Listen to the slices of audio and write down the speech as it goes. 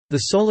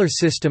The Solar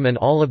System and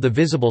all of the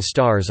visible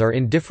stars are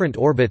in different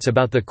orbits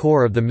about the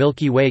core of the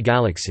Milky Way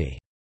galaxy.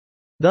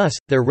 Thus,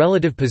 their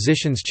relative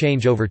positions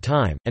change over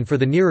time, and for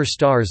the nearer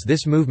stars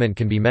this movement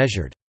can be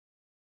measured.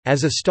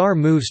 As a star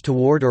moves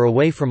toward or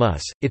away from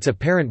us, its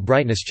apparent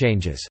brightness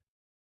changes.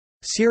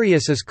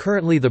 Sirius is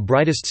currently the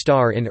brightest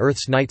star in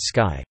Earth's night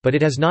sky, but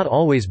it has not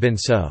always been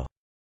so.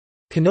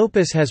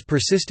 Canopus has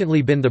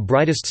persistently been the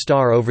brightest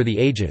star over the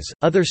ages.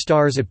 Other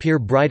stars appear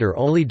brighter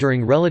only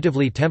during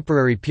relatively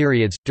temporary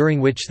periods, during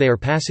which they are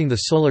passing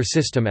the Solar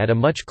System at a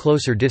much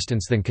closer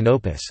distance than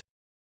Canopus.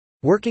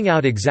 Working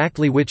out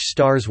exactly which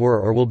stars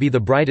were or will be the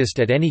brightest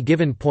at any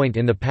given point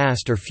in the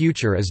past or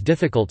future is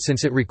difficult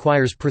since it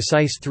requires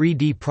precise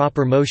 3D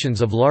proper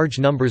motions of large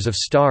numbers of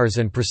stars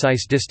and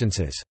precise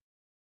distances.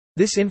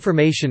 This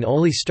information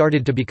only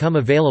started to become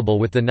available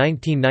with the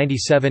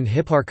 1997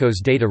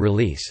 Hipparcos data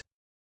release.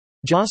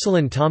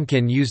 Jocelyn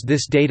Tomkin used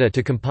this data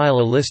to compile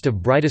a list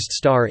of brightest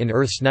star in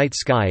Earth's night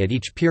sky at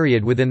each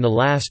period within the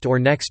last or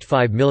next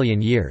 5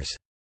 million years.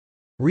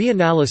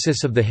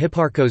 Reanalysis of the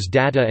Hipparcos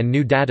data and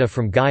new data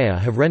from Gaia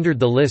have rendered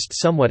the list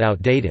somewhat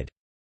outdated.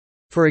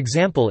 For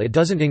example, it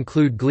doesn't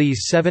include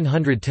Gliese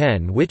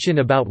 710, which in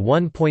about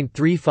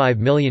 1.35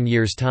 million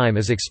years' time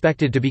is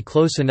expected to be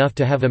close enough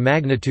to have a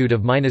magnitude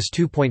of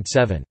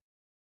 -2.7.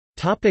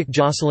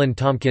 Jocelyn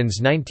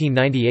Tomkin's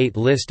 1998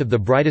 list of the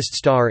brightest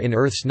star in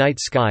Earth's night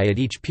sky at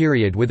each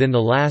period within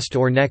the last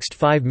or next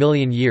 5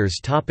 million years.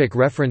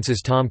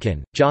 References: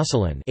 Tomkin,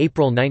 Jocelyn,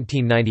 April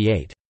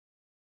 1998.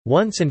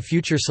 Once and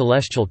Future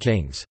Celestial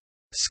Kings.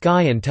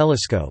 Sky and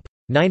Telescope.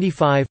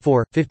 95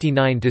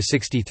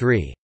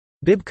 59–63.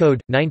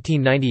 Bibcode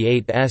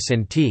 1998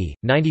 S&T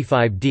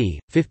 95D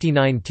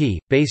 59T,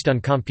 based on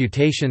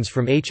computations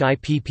from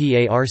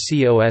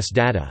HIPPARCOS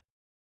data.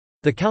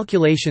 The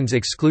calculations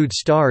exclude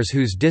stars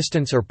whose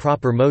distance or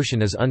proper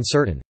motion is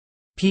uncertain.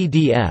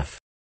 PDF